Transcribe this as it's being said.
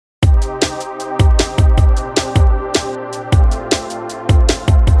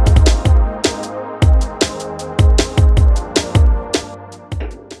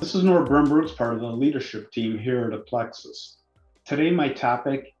is Norb Brumbergs, part of the leadership team here at Applexus. Today, my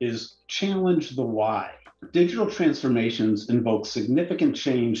topic is challenge the why. Digital transformations invoke significant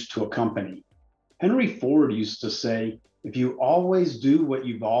change to a company. Henry Ford used to say, if you always do what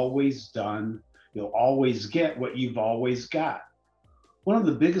you've always done, you'll always get what you've always got. One of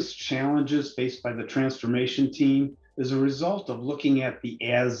the biggest challenges faced by the transformation team is a result of looking at the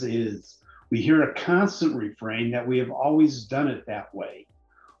as is. We hear a constant refrain that we have always done it that way.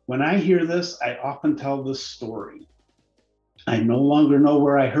 When I hear this, I often tell this story. I no longer know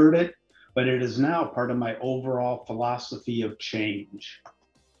where I heard it, but it is now part of my overall philosophy of change.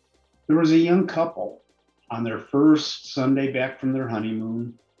 There was a young couple on their first Sunday back from their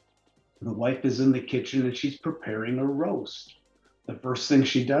honeymoon. The wife is in the kitchen and she's preparing a roast. The first thing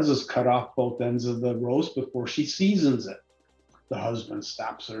she does is cut off both ends of the roast before she seasons it. The husband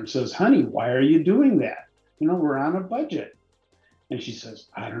stops her and says, honey, why are you doing that? We're on a budget. And she says,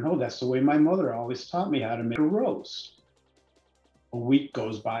 I don't know, that's the way my mother always taught me how to make a roast. A week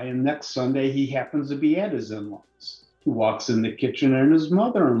goes by and next Sunday he happens to be at his in-laws. He walks in the kitchen and his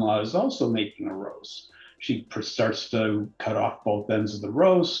mother-in-law is also making a roast. She starts to cut off both ends of the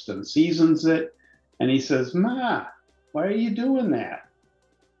roast and seasons it. And he says, Ma, why are you doing that?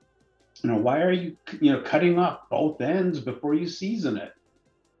 Why are you, cutting off both ends before you season it?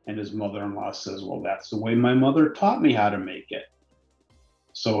 And his mother-in-law says, well, that's the way my mother taught me how to make it.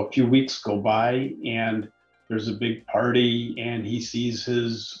 So a few weeks go by and there's a big party and he sees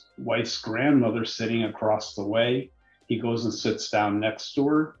his wife's grandmother sitting across the way. He goes and sits down next to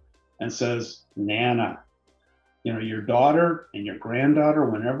her and says, Nana, your daughter and your granddaughter,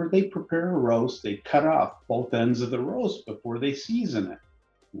 whenever they prepare a roast, they cut off both ends of the roast before they season it.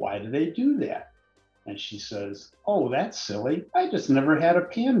 Why do they do that? And she says, oh, that's silly. I just never had a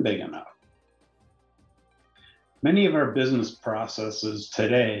pan big enough. Many of our business processes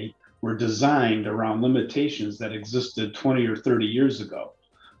today were designed around limitations that existed 20 or 30 years ago.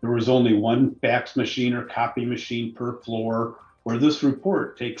 There was only one fax machine or copy machine per floor, or this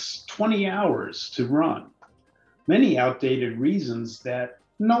report takes 20 hours to run. Many outdated reasons that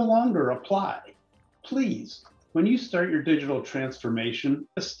no longer apply. Please, when you start your digital transformation,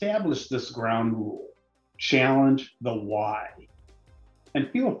 establish this ground rule. Challenge the why.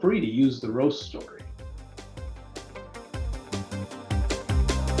 And feel free to use the roast story.